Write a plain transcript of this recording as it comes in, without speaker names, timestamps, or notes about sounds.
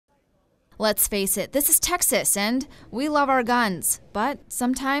Let's face it, this is Texas and we love our guns, but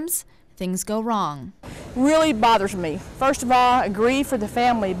sometimes things go wrong. Really bothers me. First of all, I agree for the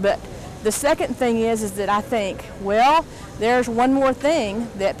family, but the second thing is that I think, well, there's one more thing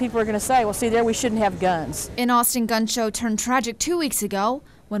that people are going to say, well, see, there we shouldn't have guns. An Austin gun show turned tragic 2 weeks ago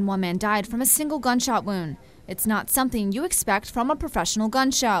when one man died from a single gunshot wound. It's not something you expect from a professional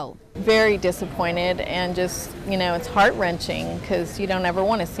gun show. Very disappointed and just, it's heart-wrenching because you don't ever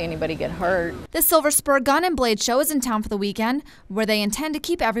want to see anybody get hurt. The Silver Spur Gun and Blade Show is in town for the weekend, where they intend to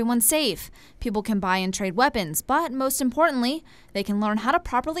keep everyone safe. People can buy and trade weapons, but most importantly, they can learn how to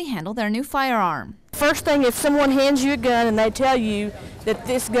properly handle their new firearm. First thing, if someone hands you a gun and they tell you that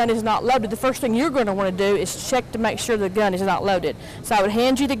this gun is not loaded, the first thing you're going to want to do is check to make sure the gun is not loaded. So I would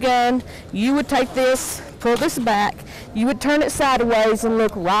hand you the gun, you would take this, pull this back, you would turn it sideways and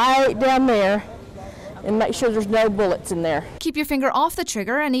look right down there and make sure there's no bullets in there. Keep your finger off the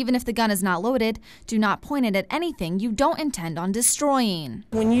trigger, and even if the gun is not loaded, do not point it at anything you don't intend on destroying.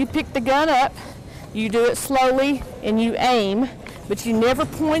 When you pick the gun up, you do it slowly and you aim, but you never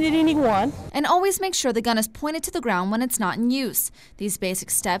point at anyone. And always make sure the gun is pointed to the ground when it's not in use. These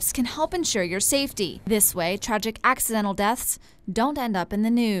basic steps can help ensure your safety. This way, tragic accidental deaths don't end up in the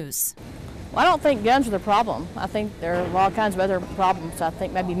news. Well, I don't think guns are the problem. I think there are all kinds of other problems. I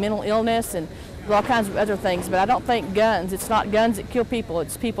think maybe mental illness and all kinds of other things, but I don't think guns. It's not guns that kill people.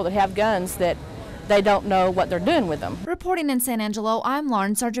 It's people that have guns that they don't know what they're doing with them. Reporting in San Angelo, I'm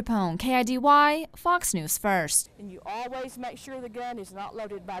Lauren Sargipone, KIDY, Fox News First. And you always make sure the gun is not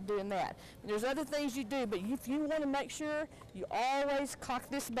loaded by doing that. There's other things you do, but if you want to make sure, you always cock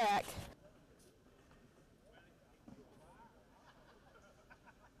this back